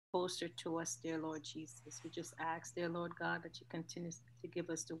closer to us, dear Lord Jesus. We just ask, dear Lord God, that you continue to give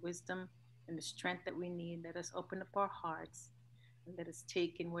us the wisdom and the strength that we need. Let us open up our hearts and let us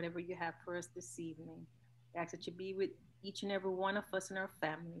take in whatever you have for us this evening. We ask that you be with each and every one of us and our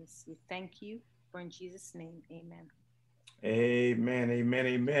families. We thank you for in Jesus' name, amen. Amen, amen,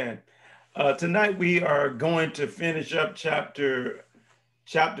 amen. Tonight we are going to finish up chapter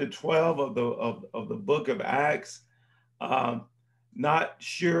 12 of the book of Acts. Um, Not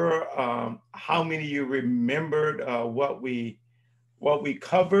sure how many of you remembered what we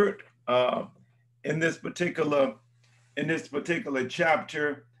covered in this particular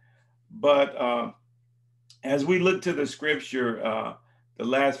chapter, but as we look to the scripture, the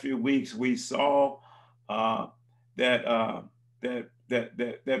last few weeks we saw uh, that,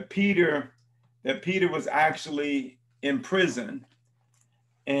 that Peter was actually in prison,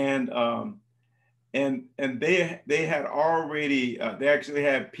 and they had already they actually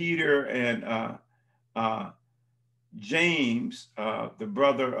had Peter and uh, James, the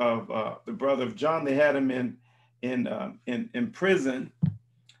brother of John. They had him in prison,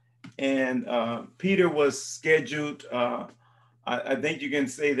 and Peter was scheduled. I think you can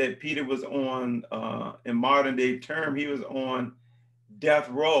say that Peter was on, in modern day term, he was on death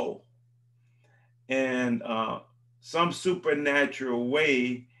row, and some supernatural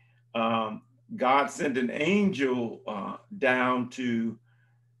way, God sent an angel down to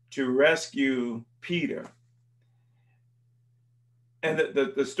rescue Peter. And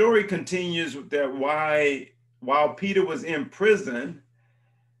the story continues that while Peter was in prison,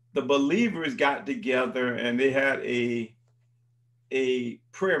 the believers got together and they had a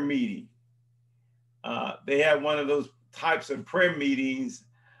prayer meeting. They had one of those types of prayer meetings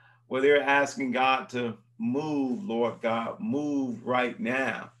where they're asking God to move, Lord God, move right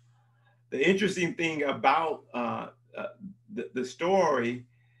now. The interesting thing about the story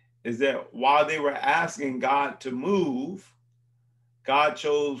is that while they were asking God to move, God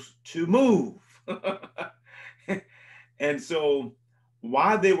chose to move. And so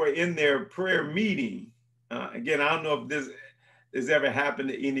while they were in their prayer meeting, again, I don't know if this ever happened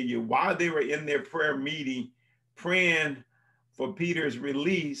to any of you, while they were in their prayer meeting praying for Peter's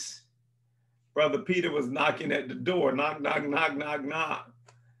release, Brother Peter was knocking at the door, knock, knock, knock, knock, knock.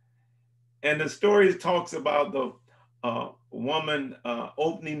 And the story talks about the woman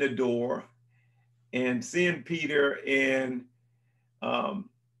opening the door and seeing Peter, and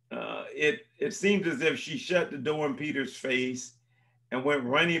it seems as if she shut the door in Peter's face and went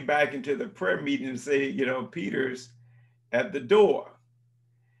running back into the prayer meeting and say, Peter's at the door.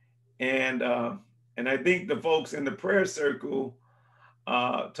 And I think the folks in the prayer circle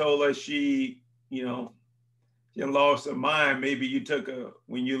told us you know, she lost her mind. Maybe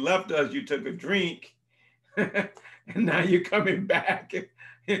when you left us, you took a drink, and now you're coming back.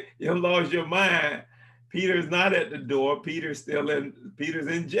 You lost your mind. Peter's not at the door. Peter's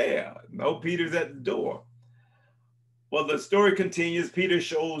in jail. No, Peter's at the door. Well, the story continues. Peter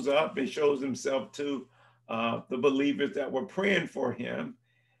shows up and shows himself to the believers that were praying for him,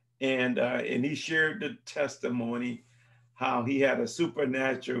 and he shared the testimony how he had a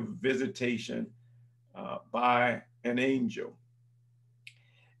supernatural visitation by an angel.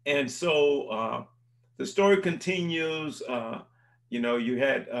 And so the story continues. You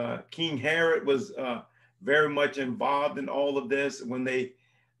had King Herod was very much involved in all of this. When they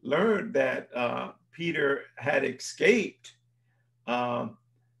learned that Peter had escaped, um,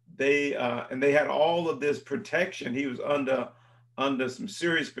 they had all of this protection. He was under some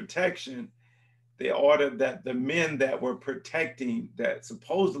serious protection. They ordered that the men that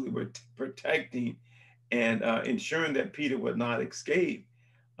supposedly were protecting and ensuring that Peter would not escape,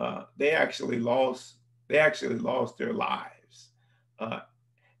 they actually lost their lives. Uh,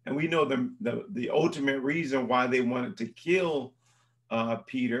 and we know the ultimate reason why they wanted to kill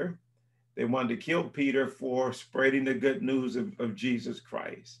Peter. They wanted to kill Peter for spreading the good news of Jesus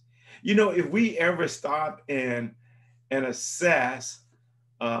Christ. If we ever stop and assess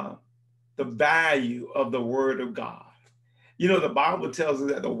uh, the value of the Word of God, the Bible tells us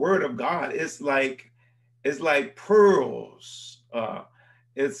that the Word of God is like pearls.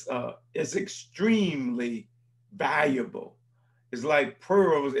 It's extremely valuable. It's like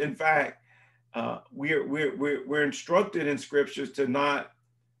pearls. In fact, we're instructed in scriptures to not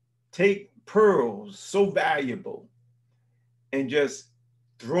take pearls so valuable and just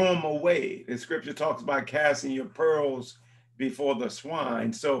throw them away. The scripture talks about casting your pearls before the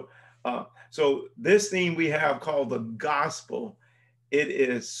swine. So this thing we have called the gospel, it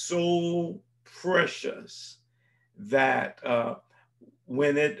is so precious that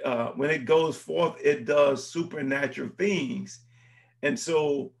when it goes forth, it does supernatural things. And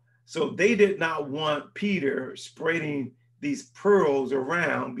so So they did not want Peter spreading these pearls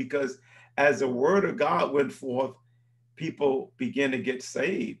around, because as the word of God went forth, people begin to get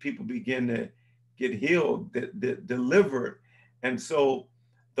saved. People begin to get healed, delivered. And so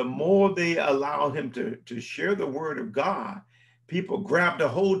the more they allow him to share the word of God, people grabbed a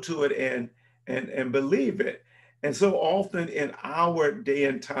hold to it and believe it. And so often in our day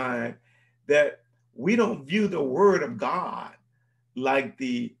and time that we don't view the word of God like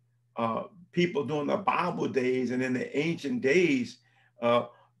the people during the Bible days and in the ancient days. Uh,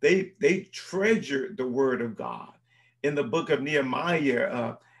 they treasured the word of God. In the book of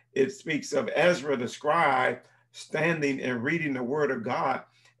Nehemiah, it speaks of Ezra the scribe standing and reading the word of God,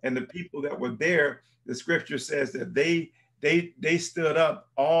 and the people that were there. The scripture says that they stood up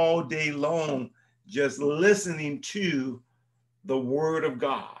all day long just listening to the word of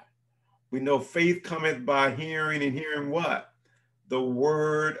God. We know faith cometh by hearing, and hearing what? The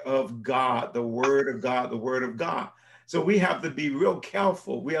word of God, the word of God, the word of God. So we have to be real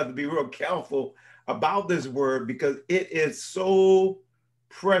careful. We have to be real careful about this word, because it is so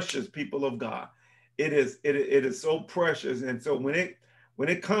precious, people of God. It is so precious. And so when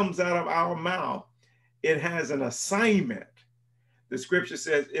it comes out of our mouth, it has an assignment. The scripture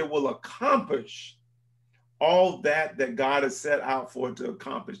says it will accomplish all that God has set out for it to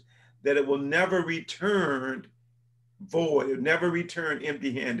accomplish, that it will never return void. It never returned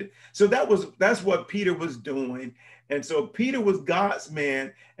empty-handed. So that's what Peter was doing. And so Peter was God's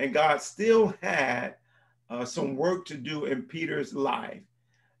man, and God still had some work to do in Peter's life.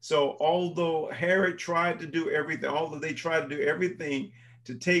 So although Herod tried to do everything, although they tried to do everything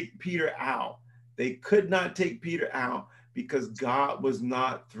to take Peter out, they could not take Peter out, because God was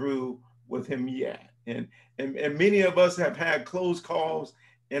not through with him yet. And many of us have had close calls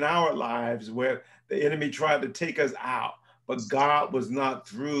in our lives where the enemy tried to take us out, but God was not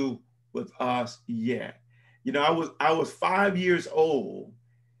through with us yet. You know, I was 5 years old,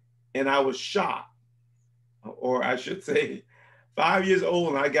 and I was shot, or I should say 5 years old,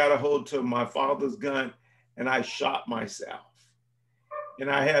 and I got a hold to my father's gun, and I shot myself. And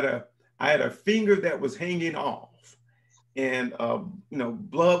I had a finger that was hanging off, and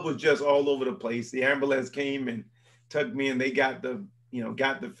blood was just all over the place. The ambulance came and took me, and they got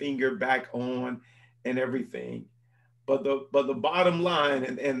the finger back on and everything. But the bottom line,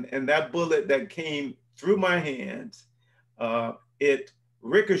 and that bullet that came through my hands, it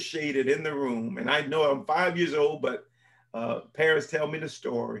ricocheted in the room. And I know I'm 5 years old, but parents tell me the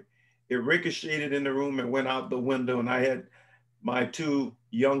story. It ricocheted in the room and went out the window. And I had my two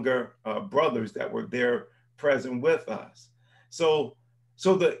younger brothers that were there present with us. So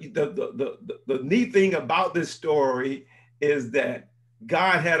the neat thing about this story is that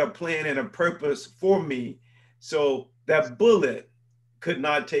God had a plan and a purpose for me. So that bullet could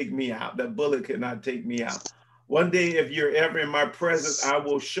not take me out. That bullet could not take me out. One day, if you're ever in my presence, I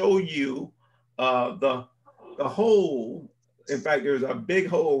will show you the hole. In fact, there's a big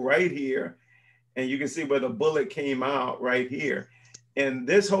hole right here, and you can see where the bullet came out right here. And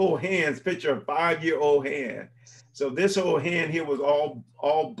this whole hand's picture, a 5-year-old hand. So this whole hand here was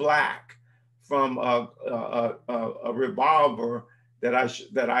all black from a revolver that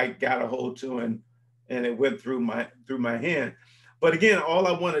I got a hold to, and it went through my hand. But again, all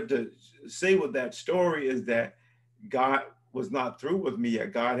I wanted to say with that story is that God was not through with me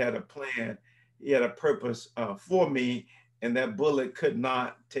yet. God had a plan. He had a purpose for me, and that bullet could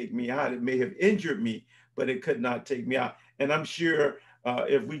not take me out. It may have injured me, but it could not take me out. And I'm sure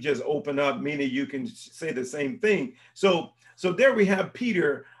if we just open up, Mina, you can say the same thing. So there we have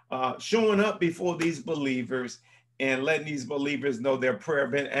Peter showing up before these believers and letting these believers know their prayer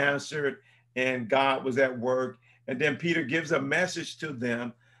been answered and God was at work. And then Peter gives a message to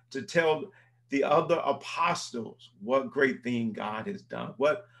them to tell the other apostles what great thing God has done,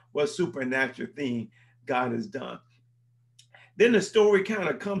 what supernatural thing God has done. Then the story kind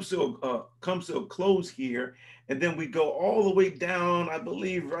of comes to a close here, and then we go all the way down, I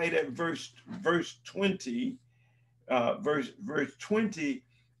believe, right at verse 20. Verse 20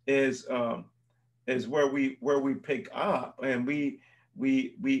 is where we pick up, and we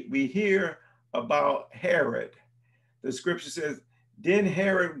hear about Herod. The scripture says, then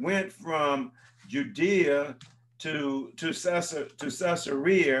Herod went from Judea to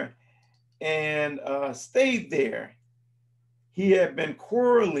Caesarea and stayed there. He had been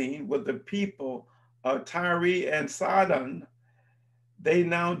quarreling with the people of Tyre and Sidon. They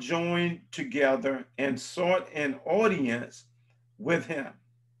now joined together and sought an audience with him.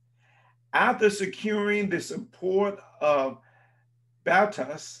 After securing the support of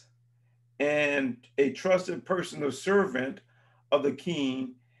Bautus and a trusted personal servant of the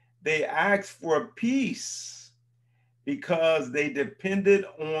king, They asked for peace because they depended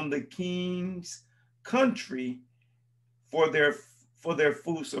on the king's country for their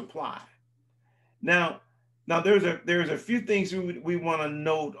food supply. Now, there's a few things we want to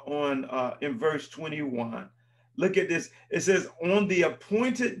note on in verse 21. Look at this. It says, on the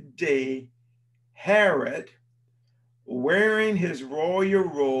appointed day, Herod, wearing his royal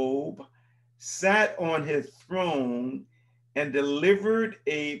robe, sat on his throne and delivered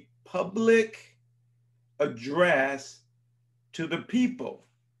a public address to the people.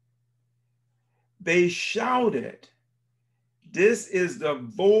 They shouted, "This is the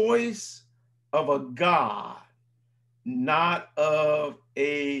voice of a God, not of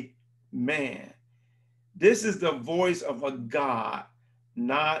a man." This is the voice of a God,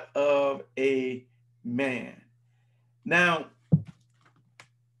 not of a man. Now,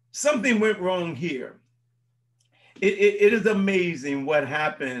 something went wrong here. It is amazing what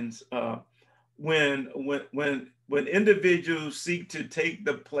happens when individuals seek to take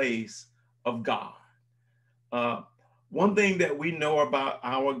the place of God. One thing that we know about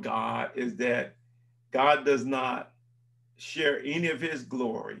our God is that God does not share any of his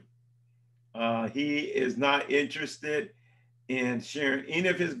glory. He is not interested in sharing any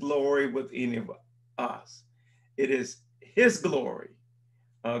of his glory with any of us. It is his glory.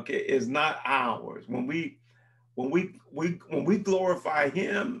 Okay, it's not ours. When we glorify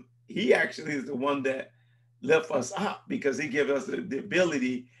him, he actually is the one that lifts us up, because he gives us the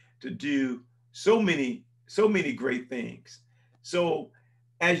ability to do so many great things. So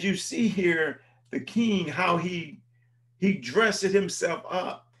as you see here, the king, how he dressed himself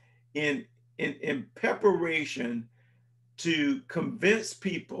up in preparation to convince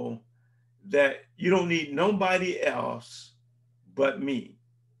people that you don't need nobody else but me.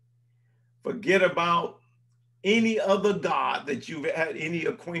 Forget about any other God that you've had any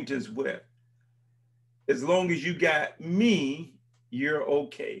acquaintance with. As long as you got me, you're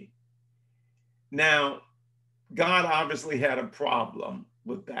okay. Now, God obviously had a problem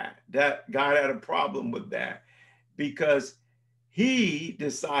with that. God had a problem with that, because he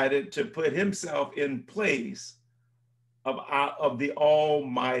decided to put himself in place of the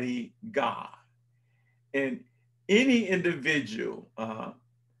Almighty God. And any individual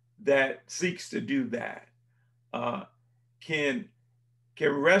that seeks to do that can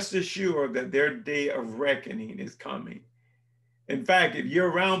rest assured that their day of reckoning is coming. In fact, if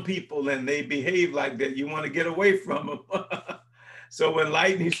you're around people and they behave like that, you want to get away from them. So when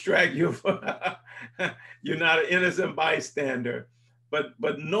lightning strikes you, you're not an innocent bystander.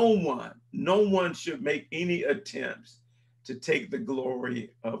 But no one should make any attempts to take the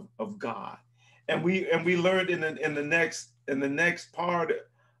glory of God. And we learned in the next part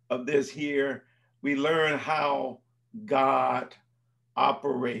of this here, we learn how God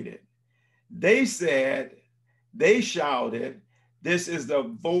operated. They shouted, "This is the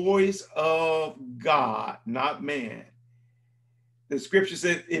voice of God, not man." The scripture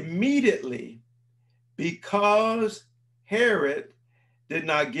says immediately, because Herod did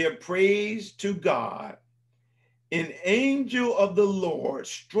not give praise to God, an angel of the Lord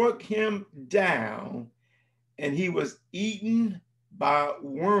struck him down, and he was eaten by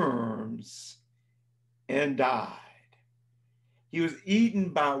worms and died. He was eaten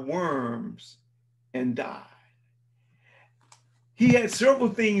by worms and died. He had several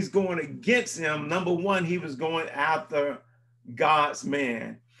things going against him. Number one, he was going after God's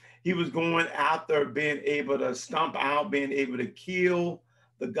man. He was going after being able to stomp out, being able to kill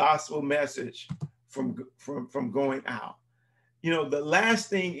the gospel message from going out. You know, the last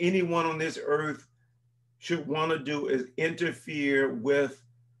thing anyone on this earth should want to do is interfere with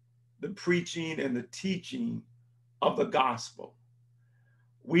the preaching and the teaching of the gospel.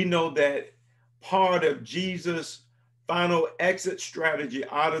 We know that part of Jesus' final exit strategy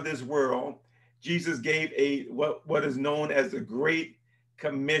out of this world, Jesus gave what is known as the Great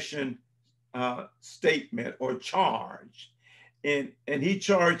Commission statement or charge. And he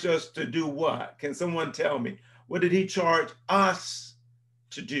charged us to do what? Can someone tell me? What did he charge us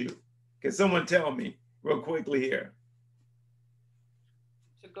to do? Can someone tell me real quickly here?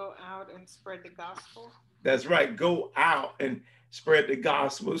 To go out and spread the gospel. That's right. Go out and spread the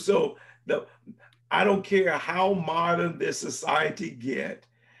gospel. So I don't care how modern this society get.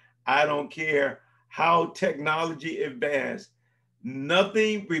 I don't care how technology advanced.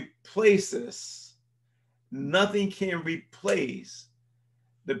 Nothing can replace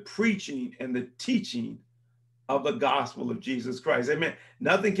the preaching and the teaching of the gospel of Jesus Christ. Amen.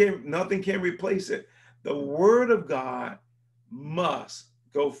 Nothing can replace it. The word of God must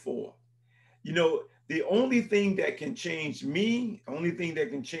go forth. You know, The only thing that can change me, only thing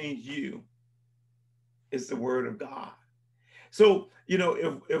that can change you is the word of God. So, you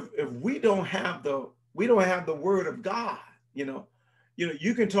know, if we don't have the word of God,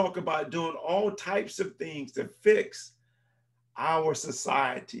 you can talk about doing all types of things to fix our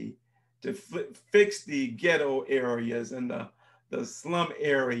society, to fix the ghetto areas and the slum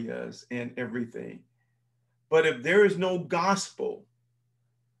areas and everything. But if there is no gospel,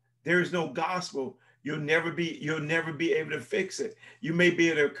 there is no gospel, you'll never be able to fix it. You may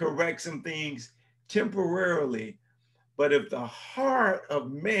be able to correct some things temporarily, but if the heart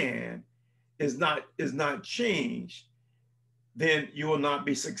of man is not changed, then you will not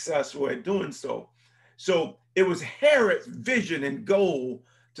be successful at doing so. So it was Herod's vision and goal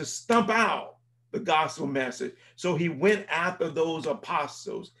to stump out the gospel message. So he went after those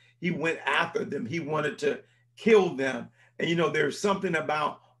apostles. He went after them. He wanted to kill them. And there's something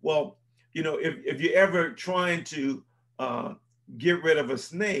about, well, if you're ever trying to get rid of a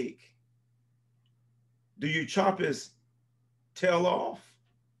snake, do you chop his tail off?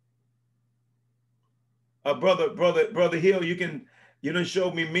 Brother Hill, you done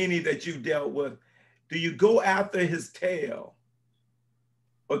showed me many that you dealt with. Do you go after his tail,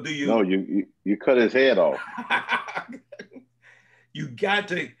 or do you? No, you cut his head off. You got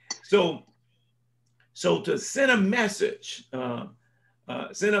to. So to send a message to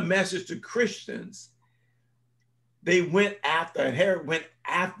Christians, Herod went after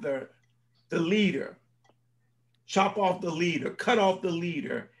the leader, chop off the leader, cut off the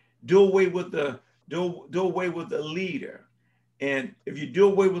leader, do away with the leader. And if you do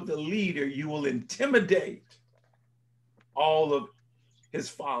away with the leader, you will intimidate all of his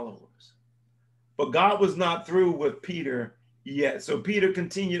followers. But God was not through with Peter yet. So Peter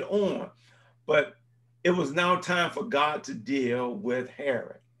continued on, but it was now time for God to deal with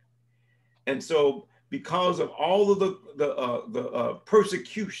Herod. And so because of all of the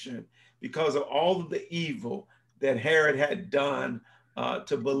persecution, because of all of the evil that Herod had done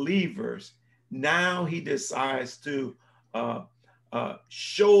to believers, now he decides to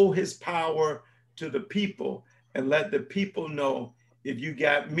show his power to the people and let the people know, if you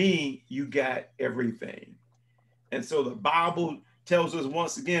got me, you got everything. And so the Bible tells us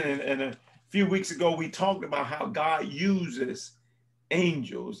once again, and a few weeks ago, we talked about how God uses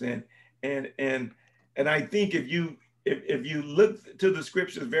angels. And I think if you look to the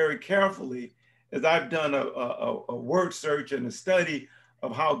scriptures very carefully, as I've done a word search and a study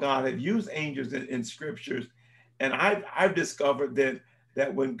of how God had used angels in scriptures, and I've discovered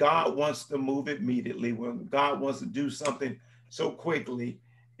that when God wants to move immediately, when God wants to do something so quickly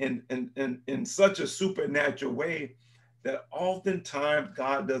in such a supernatural way, that oftentimes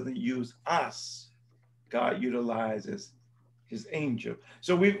God doesn't use us. God utilizes his angel.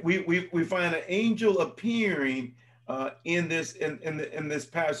 So we find an angel appearing in this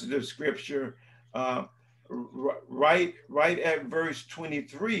passage of scripture, right at verse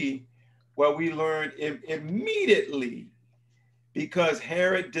 23, where we learn immediately, because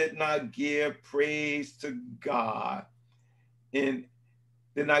Herod did not give praise to God, and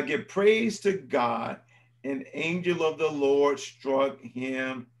did not give praise to God, an angel of the Lord struck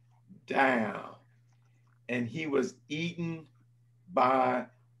him down, and he was eaten by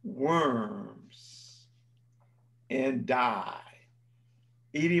worms and died.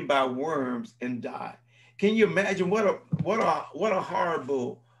 Eaten by worms and died. Can you imagine what a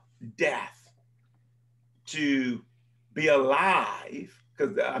horrible death to be alive?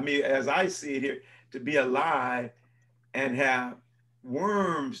 Because I mean, as I see it here, to be alive and have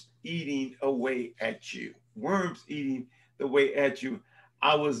worms eating away at you. Worms eating the way at you.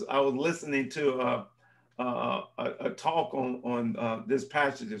 I was listening to a talk on this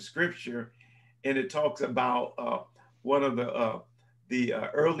passage of scripture, and it talks about one of the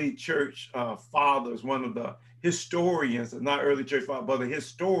early church fathers, one of the historians, not early church father, but a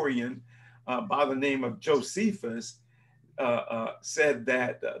historian by the name of Josephus, said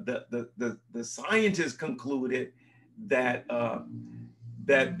that the scientists concluded that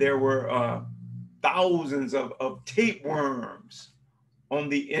that there were thousands of tapeworms on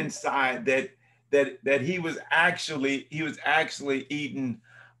the inside, that he was actually eaten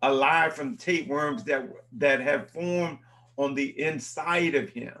alive from tapeworms that have formed on the inside of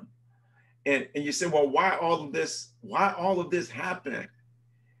him. And you say, well, why all of this happened?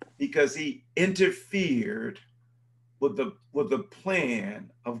 Because he interfered with the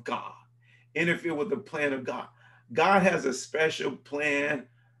plan of God. Interfere with the plan of God. God has a special plan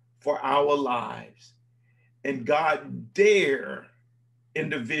for our lives, and God dare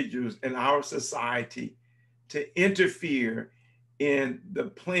individuals in our society to interfere in the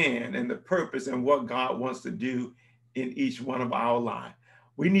plan and the purpose and what God wants to do in each one of our lives.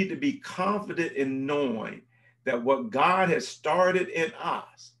 We need to be confident in knowing that what God has started in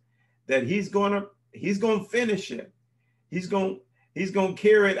us, that he's going to finish it. He's going to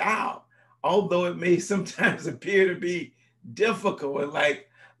carry it out. Although it may sometimes appear to be difficult and like,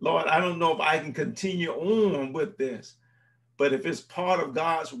 Lord, I don't know if I can continue on with this. But if it's part of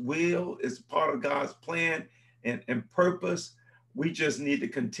God's will, it's part of God's plan and purpose, we just need to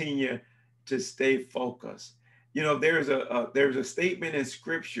continue to stay focused. You know, there's a statement in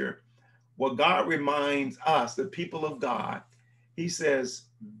scripture where God reminds us, the people of God, he says,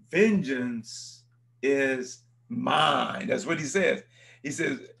 vengeance is mine. That's what he says. He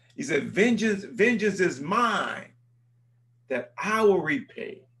said, vengeance is mine, that I will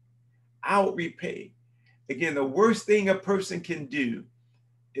repay. I will repay. Again, the worst thing a person can do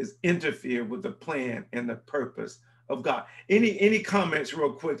is interfere with the plan and the purpose of God. Any comments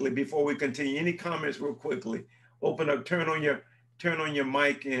real quickly before we continue? Any comments real quickly? Open up, turn on your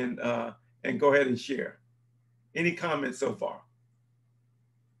mic and go ahead and share. Any comments so far?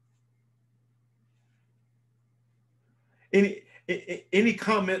 Any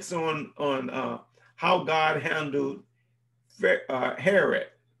comments on how God handled Herod?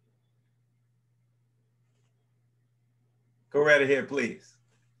 Go right ahead, please.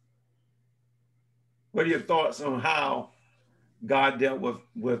 What are your thoughts on how God dealt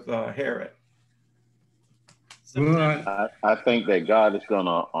with Herod? Well, I think that God is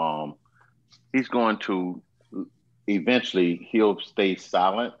gonna he's going to eventually, he'll stay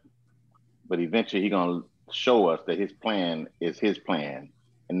silent, but eventually he's gonna show us that his plan is his plan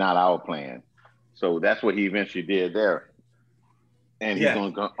and not our plan. So that's what he eventually did there, and he's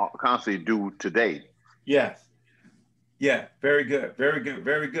going to constantly do today. Yes. Yeah, very good, very good,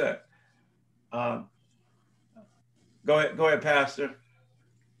 very good. Go ahead, Pastor.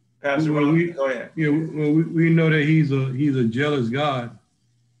 Pastor, well, go ahead. Yeah, well, we know that he's a jealous God,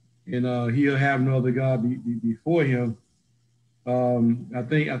 and he'll have no other God before him. I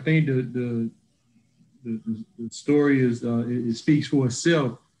think the story is it speaks for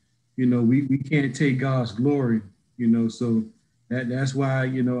itself. You know, we can't take God's glory. You know, so that's why,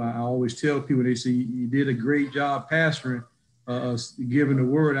 you know, I always tell people, they say, you did a great job pastoring, giving the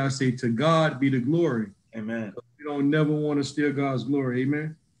word. I say, to God be the glory. Amen. We don't never want to steal God's glory.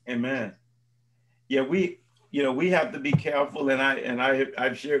 Amen. Amen. Yeah, we have to be careful, and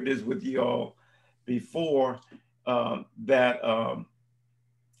I've shared this with you all before, that I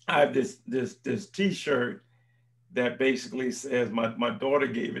have this T-shirt that basically says, my daughter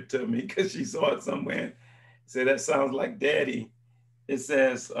gave it to me because she saw it somewhere. Said, that sounds like Daddy. It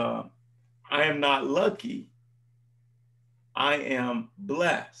says, I am not lucky, I am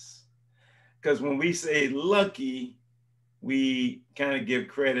blessed. Because when we say lucky, we kind of give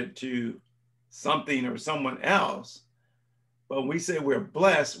credit to something or someone else. But when we say we're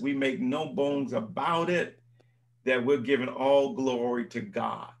blessed, we make no bones about it, that we're giving all glory to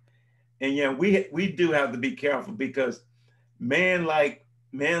God. And yeah, we do have to be careful, because man like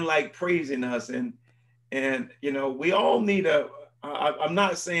praising us, and you know, we all need I'm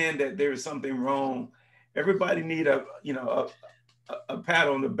not saying that there's something wrong. Everybody need a pat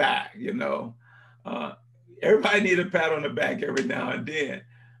on the back, you know. Everybody need a pat on the back every now and then.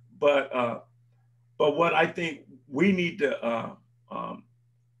 But what I think we need to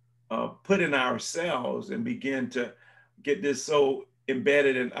put in ourselves and begin to get this so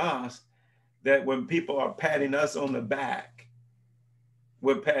embedded in us that when people are patting us on the back,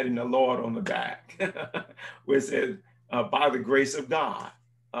 we're patting the Lord on the back. Where it says, by the grace of God,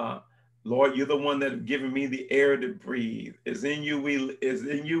 Lord, you're the one that have given me the air to breathe. Is in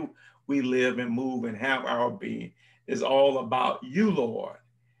you we live and move and have our being. It's all about you, Lord.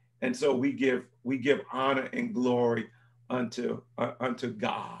 And so we give honor and glory unto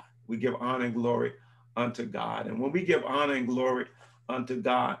God. We give honor and glory unto God. And when we give honor and glory unto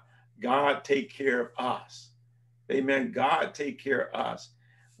God, God take care of us. Amen. God take care of us.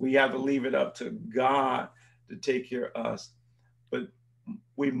 We have to leave it up to God to take care of us. But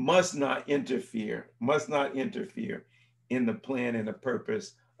we must not interfere in the plan and the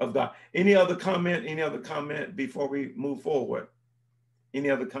purpose of God. Any other comment before we move forward? Any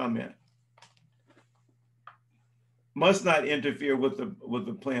other comment? Must not interfere with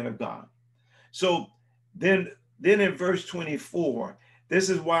the plan of God. So then in verse 24, this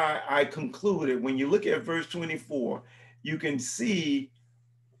is why I concluded, when you look at verse 24, you can see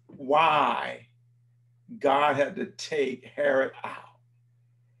why God had to take Herod out.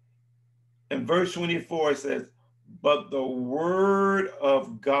 In verse 24, it says, but the word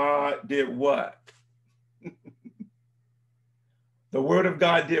of God did what? The word of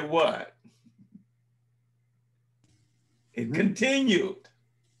God did what? It continued.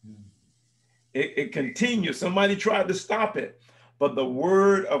 It continued. Somebody tried to stop it, but the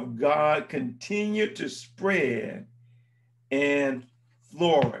word of God continued to spread and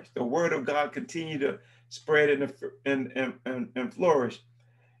flourish. The word of God continued to spread and flourish.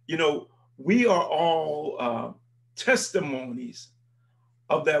 You know, we are all testimonies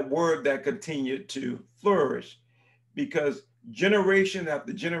of that word that continued to flourish, because generation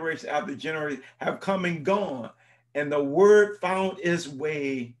after generation after generation have come and gone, and the word found its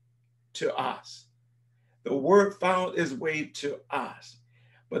way to us. The word found its way to us.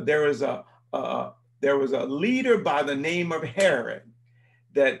 But there was a leader by the name of Herod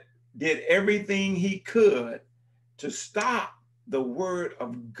that did everything he could to stop the word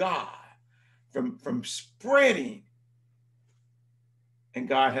of God from spreading, and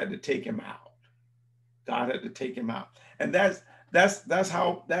God had to take him out. God had to take him out, and that's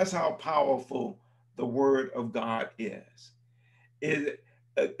how powerful the word of God is.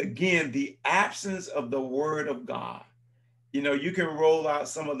 Again, the absence of the word of God. You know, you can roll out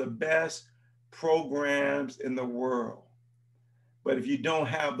some of the best programs in the world, but if you don't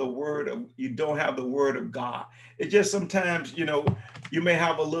have the word of God, it just sometimes, you know, you may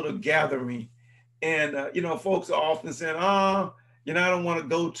have a little gathering, and you know, folks are often saying, "Oh, you know, I don't want to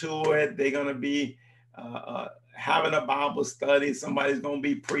go to it. They're going to be having a Bible study. Somebody's going to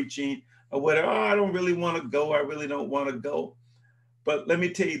be preaching or whatever. Oh, I don't really want to go. I really don't want to go." But let me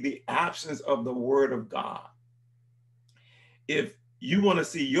tell you, the absence of the word of God, if you want to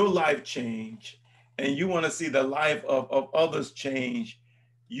see your life change and you want to see the life of others change,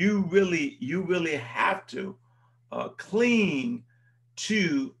 you really have to cling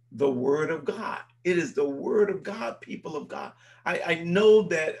to the word of God. It is the word of God, people of God. I know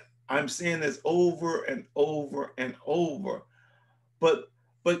that I'm saying this over and over and over, but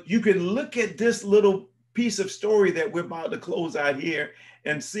you can look at this little piece of story that we're about to close out here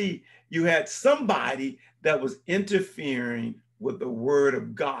and see you had somebody that was interfering with the word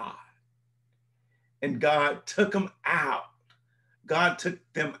of God, and God took them out. God took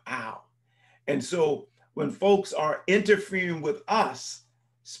them out. And so when folks are interfering with us,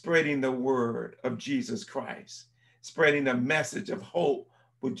 spreading the word of Jesus Christ, spreading the message of hope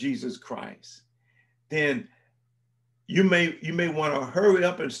with Jesus Christ, then you may want to hurry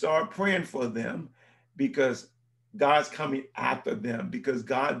up and start praying for them, because God's coming after them, because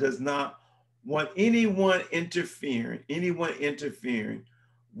God does not want anyone interfering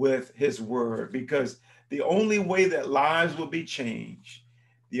with his word, because the only way that lives will be changed,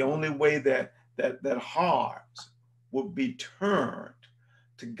 the only way that hearts will be turned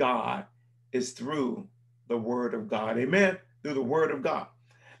to God is through the word of God. Amen. Through the word of God.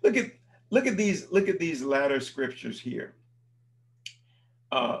 Look at these latter scriptures here.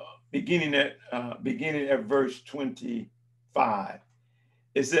 Beginning at verse 25,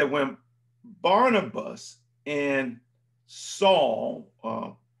 it said, when Barnabas and Saul,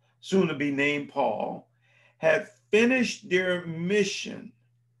 soon to be named Paul, had finished their mission.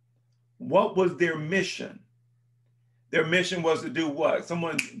 What was their mission? Their mission was to do what?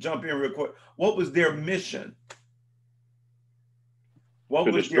 Someone jump in real quick. What was their mission? What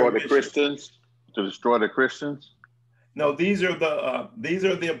to was destroy their the mission? Christians? To destroy the Christians? No, these are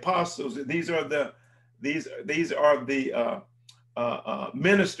the apostles. These are the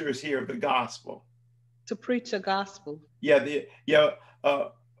ministers here of the gospel. To preach a gospel. Yeah,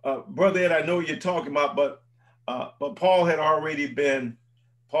 Brother Ed, I know what you're talking about, but Paul had already been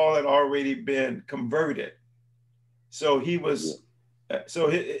converted, so he was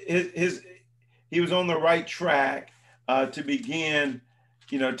he was on the right track to begin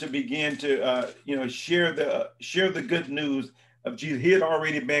to share the good news of Jesus. He had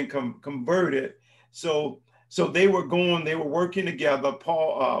already been converted, so they were working together.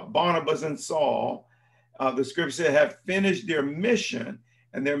 Paul, Barnabas, and Saul. The scripture said have finished their mission,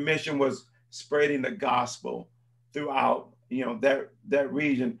 and their mission was spreading the gospel throughout that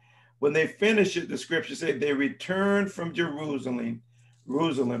region. When they finished it, the scripture said they returned from Jerusalem,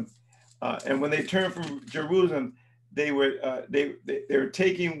 and when they turned from Jerusalem, they were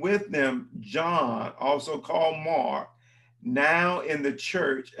taking with them John, also called Mark. Now in the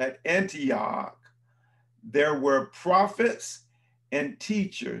church at Antioch, there were prophets and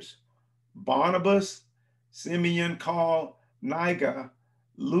teachers: Barnabas, Simeon called Niger,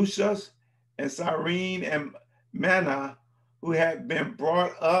 Lucius, and Cyrene and Manna, who had been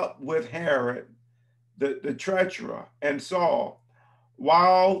brought up with Herod the treasurer, and Saul.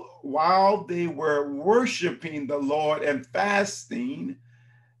 While they were worshiping the Lord and fasting,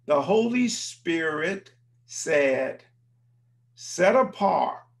 the Holy Spirit said, set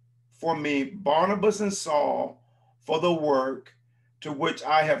apart for me Barnabas and Saul for the work to which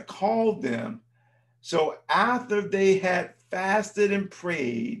I have called them. So after they had fasted and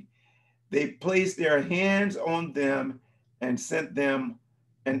prayed, they placed their hands on them and sent them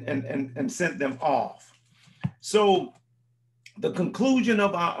and sent them off. So the conclusion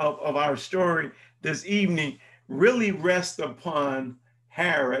of our story this evening really rests upon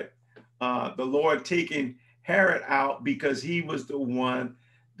Herod, the Lord taking Herod out because he was the one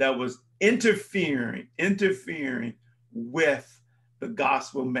that was interfering with the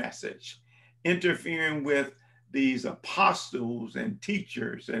gospel message, interfering with these apostles and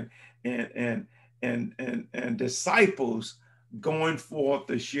teachers and disciples going forth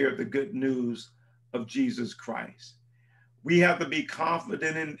to share the good news of Jesus Christ. We have to be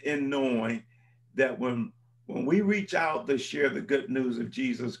confident in knowing that when we reach out to share the good news of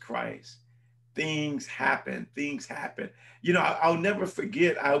Jesus Christ, things happen. You know, I'll never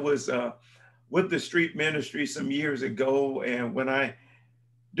forget, I was with the street ministry some years ago, and when I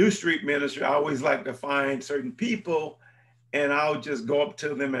do street ministry, I always like to find certain people, and I'll just go up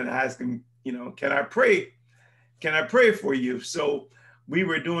to them and ask them, you know, can I pray? Can I pray for you? So we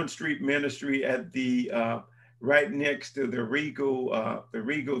were doing street ministry at the right next to the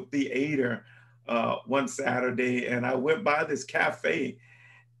Regal Theater one Saturday, and I went by this cafe,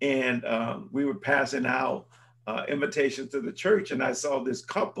 and we were passing out invitations to the church, and I saw this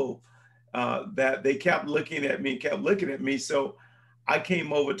couple that they kept looking at me. So I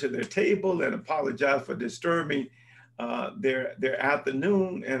came over to their table and apologized for disturbing their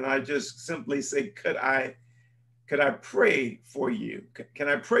afternoon, and I just simply said, could I pray for you? Can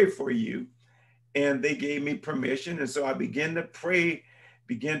I pray for you? And they gave me permission, and so I began to pray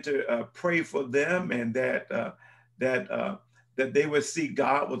for them, and that they would seek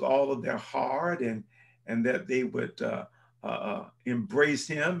God with all of their heart, and that they would embrace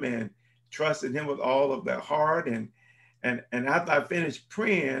Him and trust in Him with all of their heart. And after I finished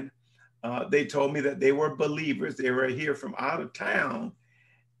praying, they told me that they were believers. They were here from out of town,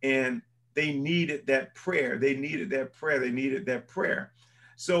 and they needed that prayer.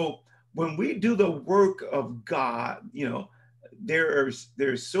 So when we do the work of God, you know, there's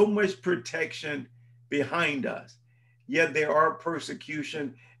so much protection behind us. Yet there are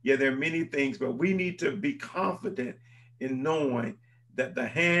persecution, yeah, there are many things, but we need to be confident in knowing that the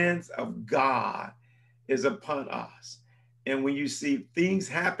hands of God is upon us. And when you see things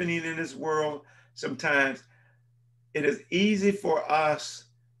happening in this world, sometimes it is easy for us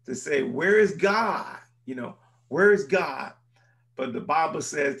to say, where is God? You know, where is God? But the Bible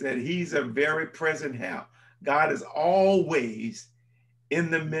says that He's a very present help. God is always in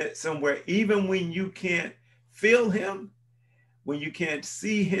the midst somewhere, even when you can't feel Him, when you can't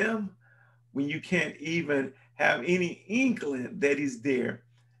see Him, when you can't even have any inkling that He's there.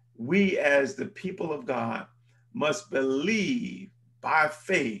 We as the people of God must believe by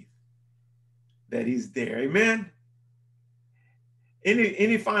faith that He's there. Amen.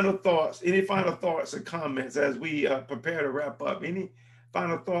 Any final thoughts? Any final thoughts or comments as we prepare to wrap up? Any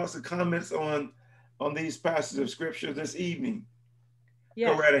final thoughts or comments on these passages of scripture this evening? Yes.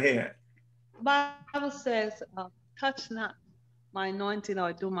 Go right ahead. The Bible says, touch not my anointing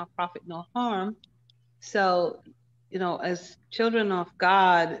or do my prophet no harm. So, you know, as children of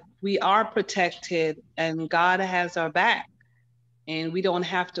God, we are protected and God has our back. And we don't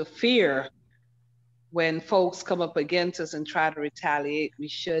have to fear when folks come up against us and try to retaliate. We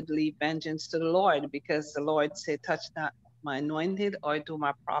should leave vengeance to the Lord, because the Lord said, touch not my anointed or do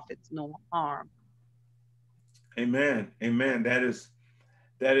my prophets no harm. Amen. Amen. That is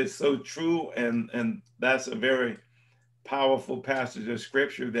so true. And that's a very powerful passage of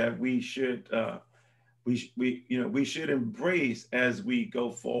scripture that we should embrace as we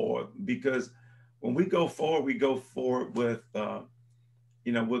go forward, because when we go forward with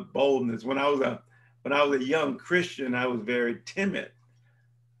with boldness. When I was a young Christian, I was very timid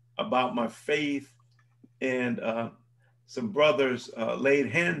about my faith, and some brothers laid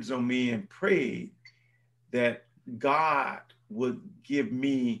hands on me and prayed that God would give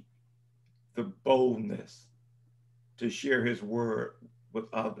me the boldness to share His word with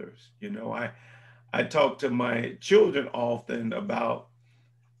others. You know, I talk to my children often about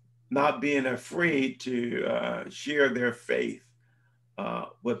not being afraid to share their faith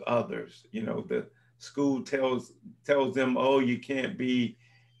with others. You know, the school tells them, oh, you can't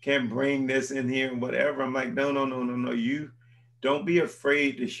bring this in here and whatever. I'm like, no. You don't be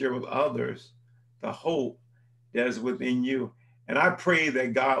afraid to share with others the hope that is within you. And I pray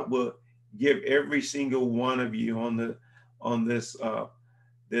that God will give every single one of you on this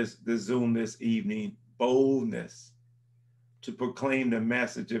Zoom this evening boldness to proclaim the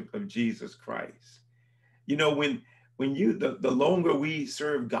message of Jesus Christ. You know, when you the longer we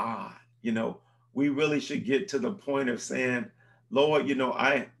serve God, you know, we really should get to the point of saying, Lord, you know,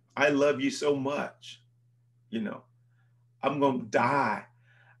 I love you so much, you know, I'm gonna die.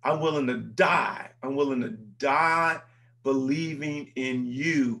 I'm willing to die. I'm willing to die believing in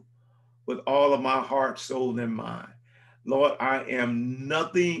you with all of my heart, soul, and mind. Lord, I am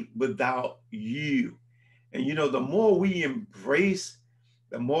nothing without you. And you know, the more we embrace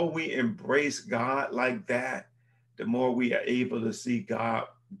God like that, the more we are able to see God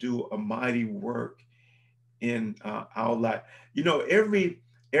do a mighty work in our life. You know, every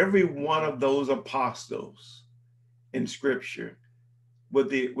one of those apostles in Scripture, with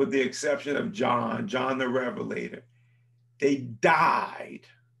the exception of John the Revelator, they died.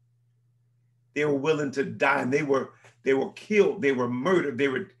 They were willing to die, and they were killed. They were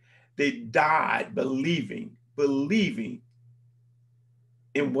murdered. They died believing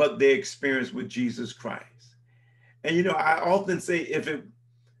in what they experienced with Jesus Christ. And you know, I often say,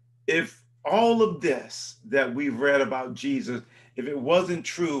 if all of this that we've read about Jesus, if it wasn't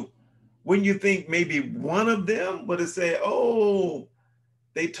true, wouldn't you think maybe one of them would have said, oh,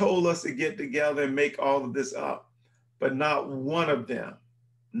 they told us to get together and make all of this up? But not one of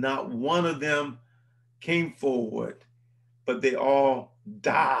them came forward, but they all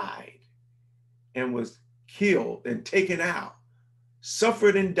died and was killed and taken out,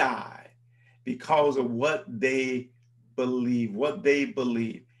 suffered and died because of what they believe.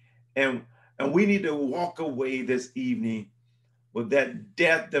 And we need to walk away this evening with that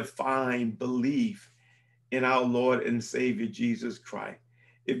death-defying belief in our Lord and Savior Jesus Christ.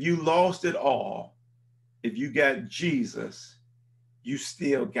 If you lost it all, if you got Jesus, you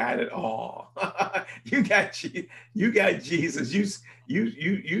still got it all. you got Jesus.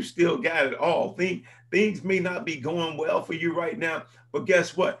 You still got it all. Things may not be going well for you right now, but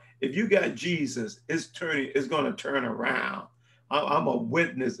guess what? If you got Jesus, it's going to turn around. I'm a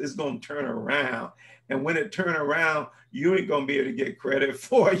witness. It's going to turn around. And when it turn around, you ain't going to be able to get credit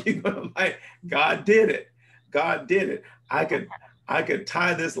for it. You're going to like, God did it. God did it. I could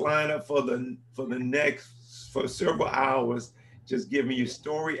tie this line up for several hours, just giving you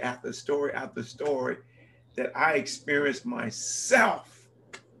story after story after story that I experienced myself,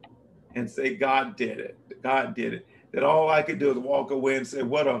 and say, God did it. God did it. That all I could do is walk away and say,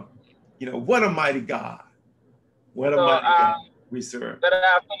 what a mighty God. What a mighty God we serve. Good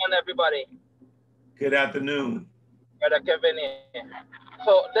afternoon, everybody. Good afternoon. Brother Kevin here.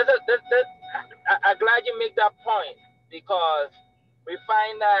 So I'm glad you make that point, because we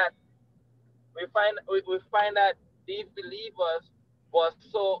find that these believers were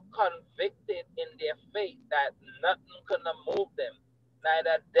so convicted in their faith that nothing could move them,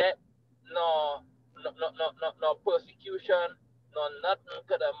 neither death nor persecution, nor nothing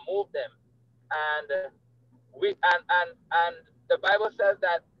could move them. And the Bible says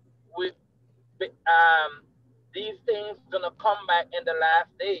that these things gonna come back in the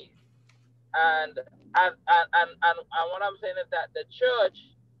last days. And what I'm saying is that the church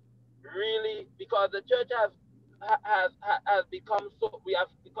really, because the church has become so, we have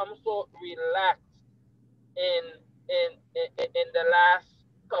become so relaxed in the last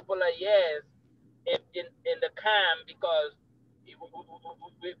couple of years in the calm, because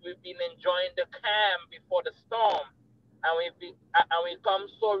we've been enjoying the calm before the storm, and we've become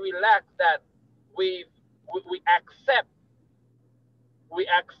so relaxed that we accept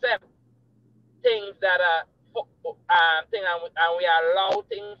things that are and we allow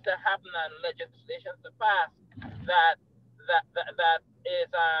things to happen and legislation to pass that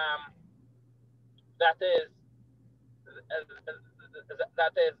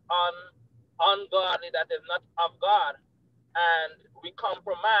is ungodly, that is not of God, and we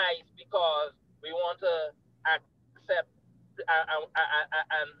compromise because we want to accept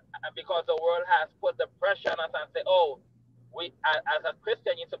and because the world has put the pressure on us and say, oh, we as a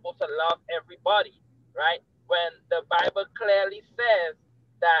Christian, you're supposed to love everybody, right? When the Bible clearly says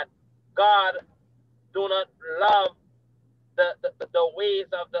that God do not love the ways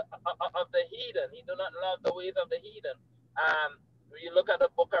of the heathen. He do not love the ways of the heathen. You look at the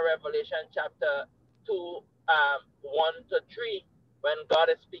book of Revelation, chapter 2, 1 to 3, when God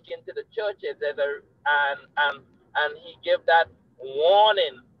is speaking to the churches, and he give that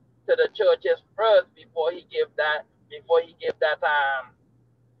warning to the churches first before he give that before he give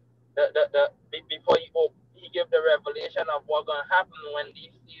the revelation of what's going to happen when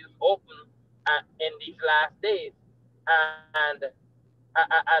these seals open in these last days. And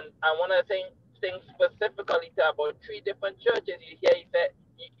I want to think specifically about 3 different churches. You hear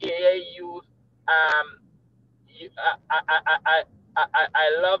he use I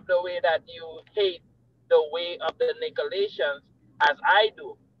love the way that you hate the way of the Nicolaitans as I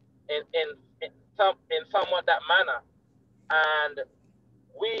do in somewhat that manner. And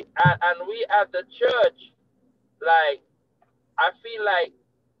we as the church, like, I feel like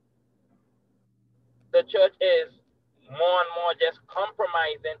the church is more and more just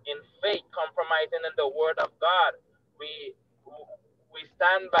compromising in faith, compromising in the word of God. We we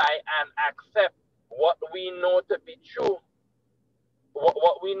stand by and accept what we know to be true,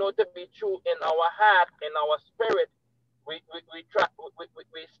 what we know to be true in our heart, in our spirit. We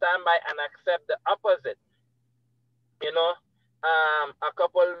stand by and accept the opposite. You know, a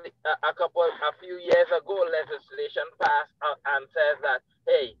few years ago, legislation passed and says that,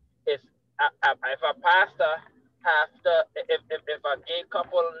 hey, it's if a pastor has to, if a gay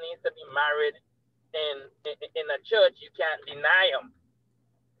couple needs to be married in a church, you can't deny them.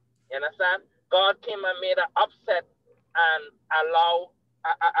 You understand? God came and made an upset and allow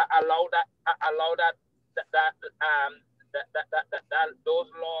those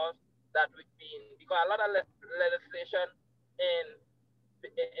laws that we've been, because a lot of legislation in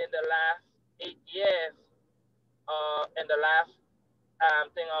the last 8 years, in the last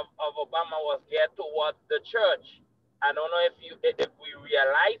thing of Obama was geared towards the church. I don't know if we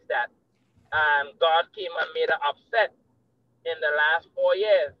realize that, and God came and made an upset in the last 4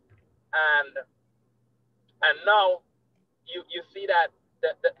 years, and now you see that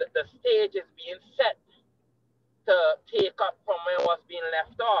the stage is being set to take up from where it was being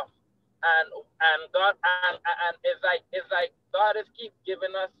left off, and God and it's like God is keep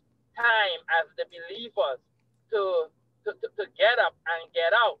giving us time as the believers to get up and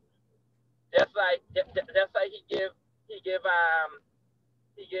get out, just like he gave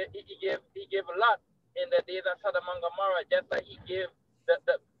Lot in the days of Sodom and Gomorrah, just like he gave the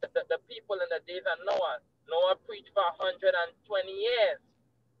people in the days of Noah. Noah preached for 120 years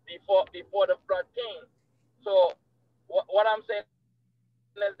before the flood came. So what I'm saying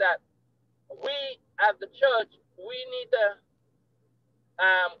is that we as the church, we need to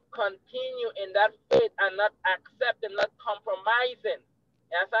continue in that faith and not accepting, not compromising.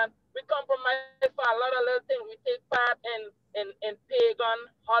 You understand? We compromise for a lot of little things. We take part in pagan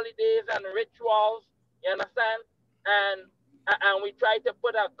holidays and rituals. You understand? And we try to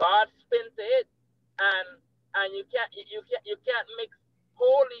put a God spin to it, and you can't mix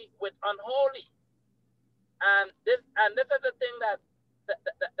holy with unholy. And this is the thing that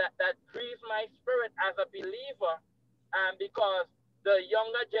grieves my spirit as a believer, and because the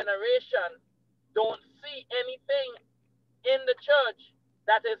younger generation don't see anything in the church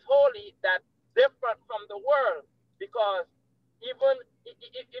that is holy, that's different from the world. Because even if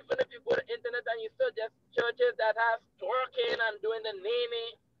you go to the internet and you still just churches that have twerking and doing the nene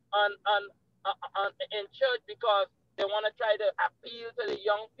in church because they want to try to appeal to the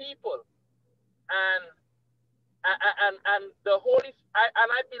young people, and the Holy,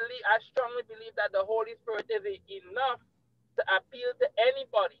 I strongly believe that the Holy Spirit is enough to appeal to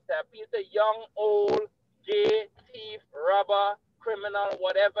anybody, to appeal to young, old, gay, thief, robber, criminal,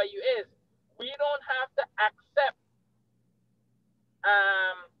 whatever you is. We don't have to accept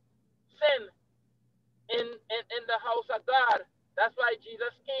sin in the house of God. That's why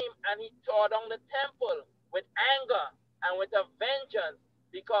Jesus came and he tore down the temple with anger and with a vengeance,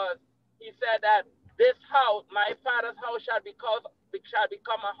 because he said that this house, my Father's house, shall become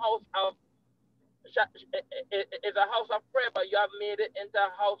a house of is a house of prayer, but you have made it into a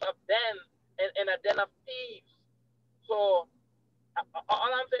house of den, in a den of thieves. So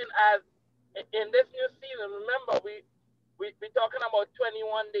all I'm saying, as in this new season, remember we're talking about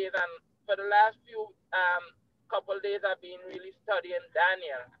 21 days, and for the last few couple days I've been really studying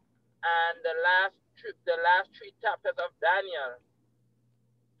Daniel, and the last 3 chapters of Daniel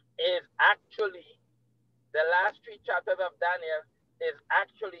is actually the last 3 chapters of Daniel is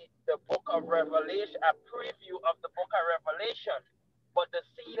actually the book of Revelation, a preview of the book of Revelation. But the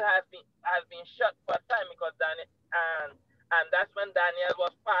seal has been shut for a time, because Daniel, and that's when Daniel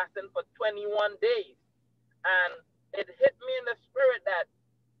was fasting for 21 days. And it hit me in the spirit that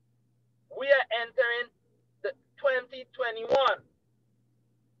we are entering the 2021.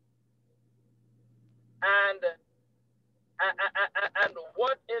 And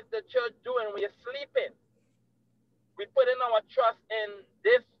what is the church doing? We are sleeping. We put in our trust in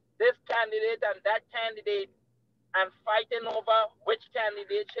this candidate and that candidate, and fighting over which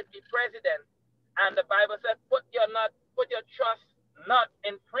candidate should be president. And the Bible says, put your trust not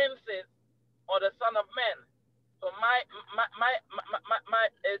in princes or the son of men. So my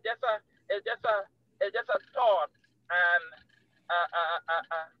it's just a thought and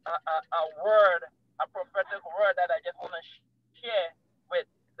a word, a prophetic word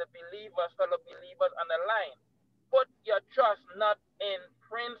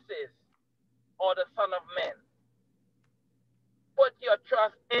princes or the Son of Man. Put your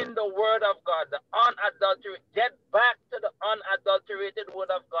trust in the Word of God, the unadulterated. Get back to the unadulterated Word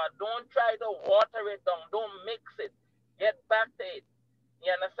of God. Don't try to water it down. Don't mix it. Get back to it.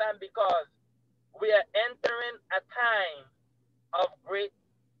 You understand? Because we are entering a time of great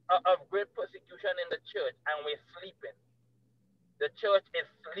persecution in the church, and we're sleeping. The church is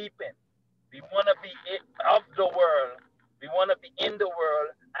sleeping. We want to be of the world. We want to be in the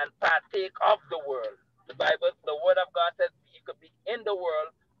world and partake of the world. The Bible, the Word of God says you could be in the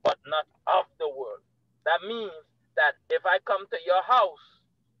world, but not of the world. That means that if I come to your house,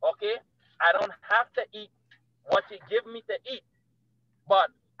 okay, I don't have to eat what you give me to eat,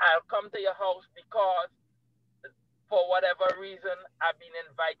 but I'll come to your house because for whatever reason I've been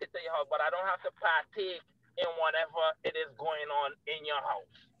invited to your house, but I don't have to partake in whatever it is going on in your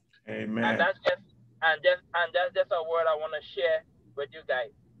house. Amen. And that's just a word I want to share with you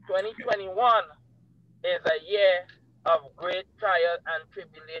guys. 2021 is a year of great trial and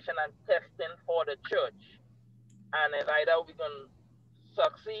tribulation and testing for the church. And it's either we're going to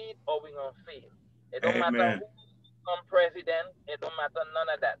succeed or we're going to fail. It don't matter who becomes president. It don't matter none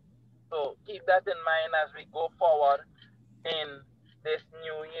of that. So keep that in mind as we go forward in this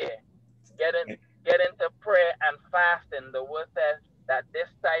new year. Get into prayer and fasting. The word says that this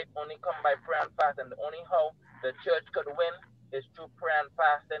type only come by prayer and fasting. The only how the church could win is through prayer and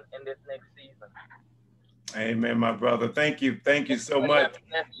fasting in this next season. Amen, my brother. Thank you so much.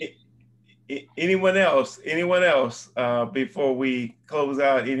 Anyone else before we close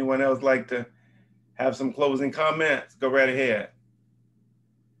out? Anyone else like to have some closing comments? Go right ahead.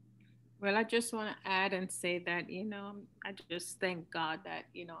 Well, I just want to add and say that, I just thank God that,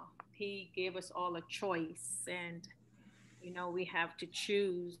 He gave us all a choice, and, we have to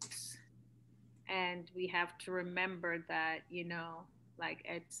choose, and we have to remember that, like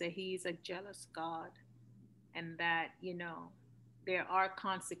Ed said, He's a jealous God, and that, there are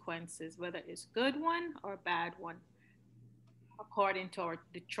consequences, whether it's good one or bad one, according to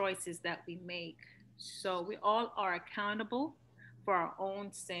the choices that we make. So we all are accountable for our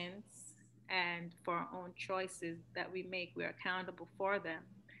own sins and for our own choices that we make. We're accountable for them,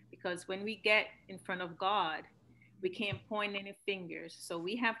 because when we get in front of God, we can't point any fingers. So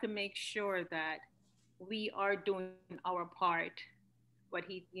we have to make sure that we are doing our part, what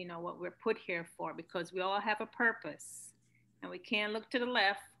we're put here for, because we all have a purpose, and we can't look to the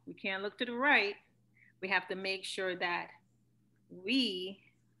left, we can't look to the right. We have to make sure that we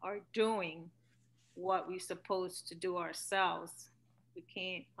are doing what we're supposed to do ourselves. We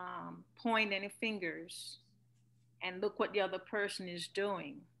can't point any fingers and look what the other person is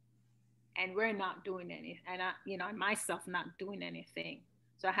doing, and we're not doing any, and I myself not doing anything.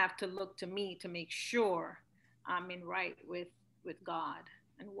 So I have to look to me to make sure I'm in right with God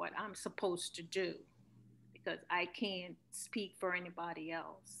and what I'm supposed to do, because I can't speak for anybody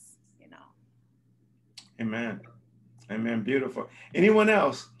else. Amen. Amen. Beautiful. Anyone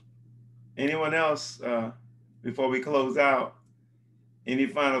else before we close out? Any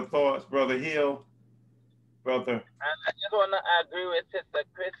final thoughts, Brother Hill? Brother. I just want to agree with Sister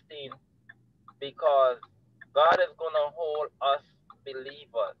Christine, because God is going to hold us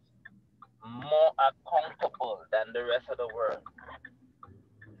believers more accountable than the rest of the world.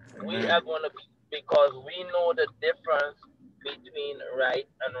 Amen. We are going to be, because we know the difference between right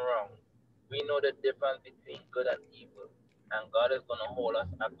and wrong. We know the difference between good and evil. And God is going to hold us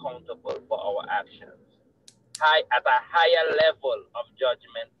accountable for our actions at a higher level of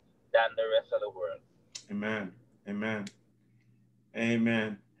judgment than the rest of the world. Amen. Amen.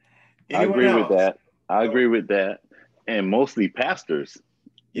 Amen. I agree with that. And mostly pastors.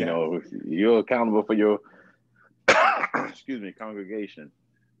 You're accountable for your congregation.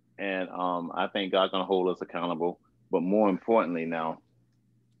 And I think God's going to hold us accountable. But more importantly now,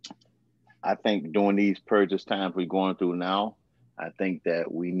 I think during these purges times we're going through now, I think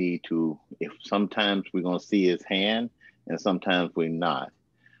that we need to, if sometimes we're going to see His hand and sometimes we're not.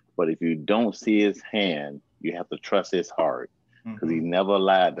 But if you don't see His hand, you have to trust His heart, because He never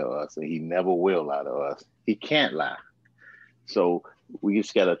lied to us and He never will lie to us. He can't lie. So we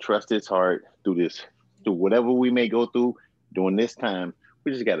just got to trust His heart through whatever we may go through during this time.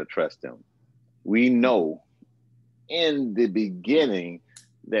 We just got to trust Him. We know in the beginning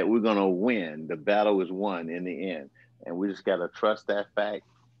that we're going to win. The battle is won in the end. And we just got to trust that fact.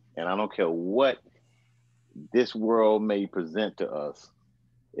 And I don't care what this world may present to us.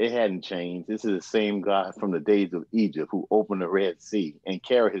 It hadn't changed. This is the same God from the days of Egypt who opened the Red Sea and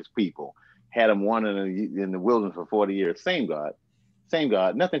carried His people, had them wandering in the wilderness for 40 years. Same God.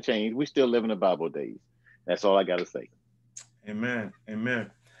 Nothing changed. We still live in the Bible days. That's all I got to say. Amen. Amen.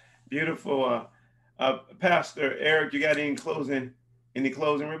 Beautiful. Pastor Eric, you got any closing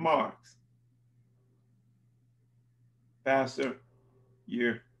remarks? Pastor,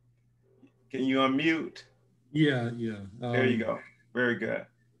 can you unmute? Yeah. There you go. Very good.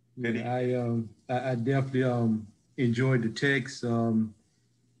 Good. Yeah, I definitely enjoyed the text, knowing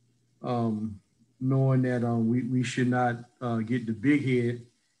that we should not get the big head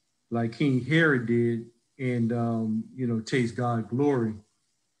like King Herod did, and taste God glory.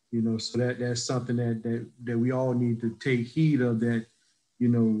 So that's something that we all need to take heed of, that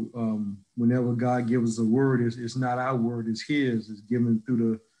whenever God gives us a word, it's not our word, it's his. It's given through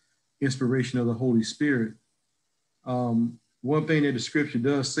the inspiration of the Holy Spirit. One thing that the scripture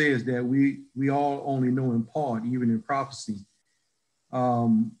does say is that we all only know in part, even in prophecy. We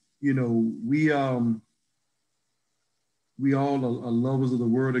all are lovers of the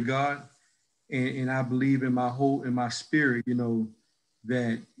word of God. And I believe in my spirit,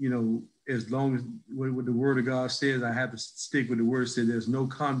 that, as long as what the word of God says, I have to stick with the word. It says there's no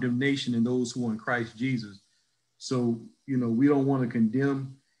condemnation in those who are in Christ Jesus. So, we don't want to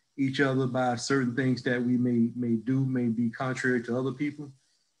condemn each other by certain things that we may do, may be contrary to other people.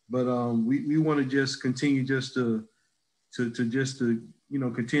 But we want to just continue to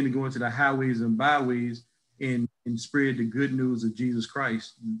continue to go into the highways and byways and spread the good news of Jesus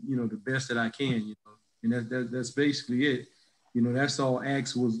Christ, the best that I can, and that's basically it. That's all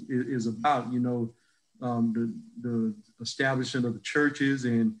Acts is about, the establishment of the churches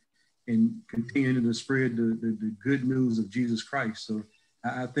and continuing to spread the good news of Jesus Christ. So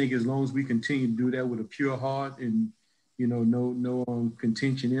I think as long as we continue to do that with a pure heart and, no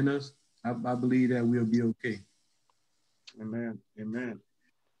contention in us, I believe that we'll be okay. Amen.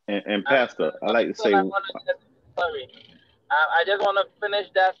 And Pastor, I like to say, I just want to finish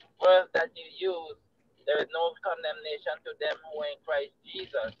that verse that you used. There is no condemnation to them who are in Christ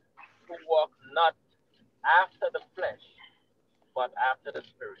Jesus, who walk not after the flesh, but after the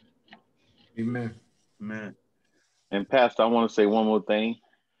Spirit. Amen. And Pastor, I want to say one more thing.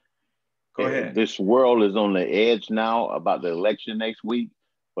 Go ahead. This world is on the edge now about the election next week,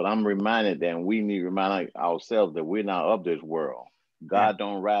 but I'm reminded that we need to remind ourselves that we're not of this world. God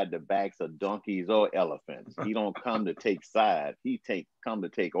don't ride the backs of donkeys or elephants. He don't come to take sides. He come to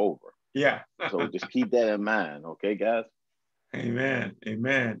take over. Yeah. So just keep that in mind, okay, guys? Amen.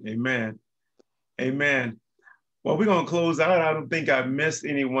 Well, we're going to close out. I don't think I missed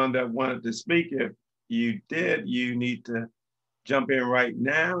anyone that wanted to speak. If you did, you need to jump in right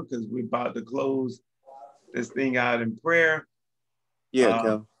now, because we're about to close this thing out in prayer. Yeah,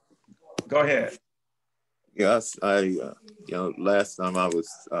 Kel. Go ahead. Yes, last time I was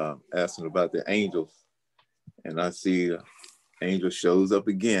asking about the angels, and I see angel shows up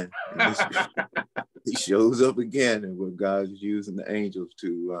again. He shows up again, and where God is using the angels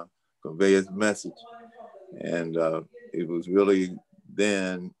to convey his message. And it was really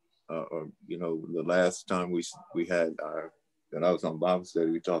then, the last time we had that I was on Bible study,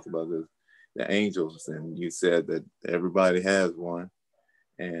 we talked about the angels, and you said that everybody has one.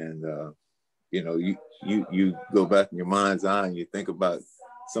 And you go back in your mind's eye and you think about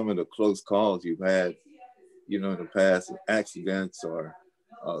some of the close calls you've had, in the past, accidents or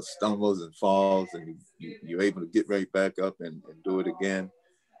stumbles and falls, and you're able to get right back up and do it again.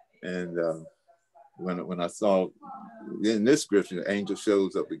 And when I saw in this scripture, the angel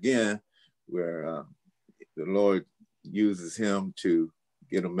shows up again, where the Lord uses him to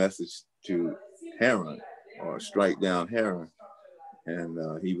get a message to Haran, or strike down Haran. And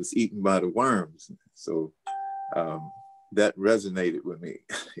he was eaten by the worms. So that resonated with me,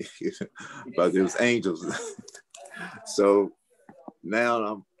 but there was angels. So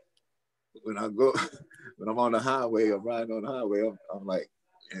now when I'm on the highway or riding on the highway, I'm like,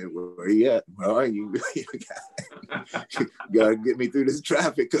 hey, where are you at? Where are you? You gotta get me through this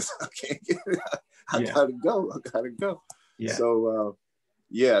traffic, because I can't get it. I gotta go. Yeah. So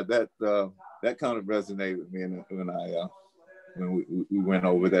that kind of resonated with me, and when we went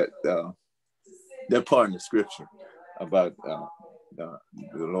over that part in the scripture about the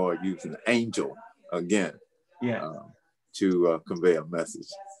Lord using an angel again to convey a message,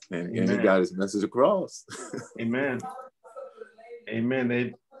 and he got his message across. Amen.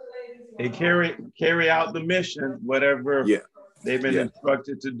 They carry out the mission, whatever they've been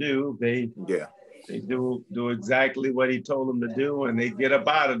instructed to do. They do exactly what he told them to do, and they get up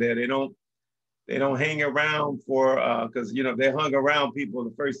out of there. They don't hang around for, because if they hung around people,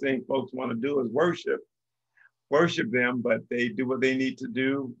 the first thing folks want to do is worship them, but they do what they need to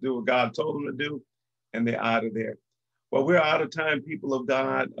do what God told them to do, and they're out of there. Well, we're out of time, people of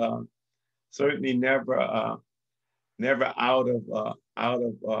God. Certainly never never out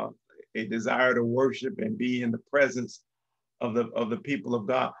of a desire to worship and be in the presence of the people of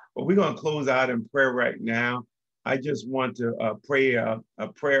God. But we're going to close out in prayer right now. I just want to pray a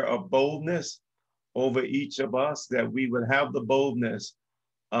prayer of boldness over each of us, that we would have the boldness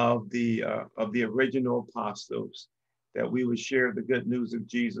of the original apostles, that we would share the good news of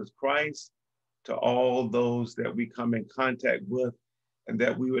Jesus Christ to all those that we come in contact with, and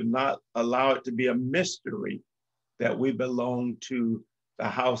that we would not allow it to be a mystery that we belong to the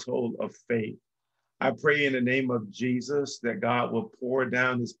household of faith. I pray in the name of Jesus that God will pour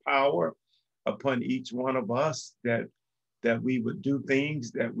down his power upon each one of us, that we would do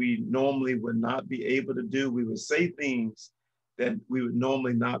things that we normally would not be able to do. We would say things that we would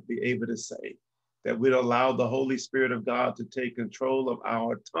normally not be able to say, that we'd allow the Holy Spirit of God to take control of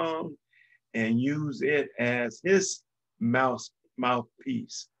our tongue and use it as his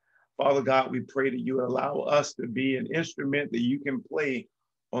mouthpiece. Father God, we pray that you allow us to be an instrument that you can play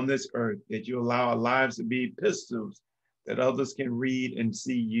on this earth, that you allow our lives to be epistles that others can read and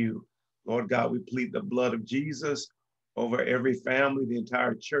see you. Lord God, we plead the blood of Jesus over every family, the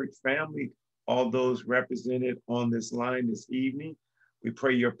entire church family, all those represented on this line this evening. We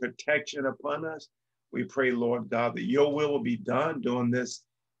pray your protection upon us. We pray, Lord God, that your will be done during this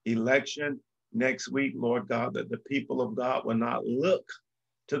election next week, Lord God, that the people of God will not look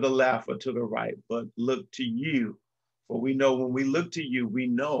to the left or to the right, but look to you. For we know when we look to you, we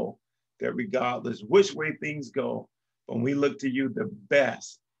know that regardless which way things go, when we look to you, the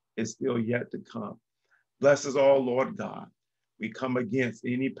best is still yet to come. Bless us all, Lord God. We come against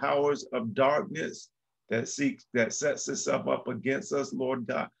any powers of darkness that sets itself up against us, Lord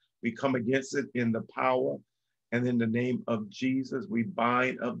God. We come against it in the power and in the name of Jesus. We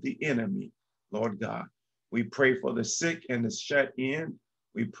bind up the enemy, Lord God. We pray for the sick and the shut in.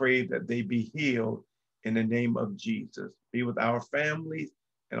 We pray that they be healed in the name of Jesus. Be with our families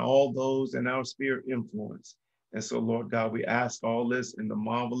and all those in our sphere influence. And so, Lord God, we ask all this in the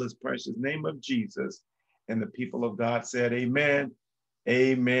marvelous, precious name of Jesus. And the people of God said, amen,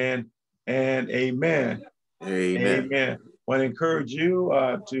 amen, and amen. Amen. Amen. I want to encourage you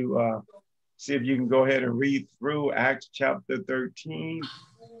to see if you can go ahead and read through Acts chapter 13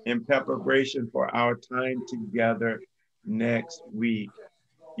 in preparation for our time together next week.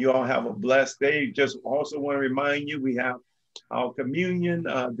 You all have a blessed day. Just also want to remind you, we have our communion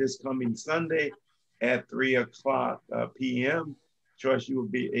this coming Sunday at 3:00 p.m. Trust you will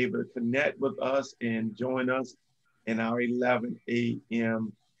be able to connect with us and join us in our 11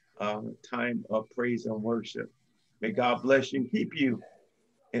 a.m. Time of praise and worship. May God bless you and keep you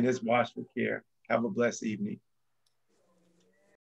in his watchful care. Have a blessed evening.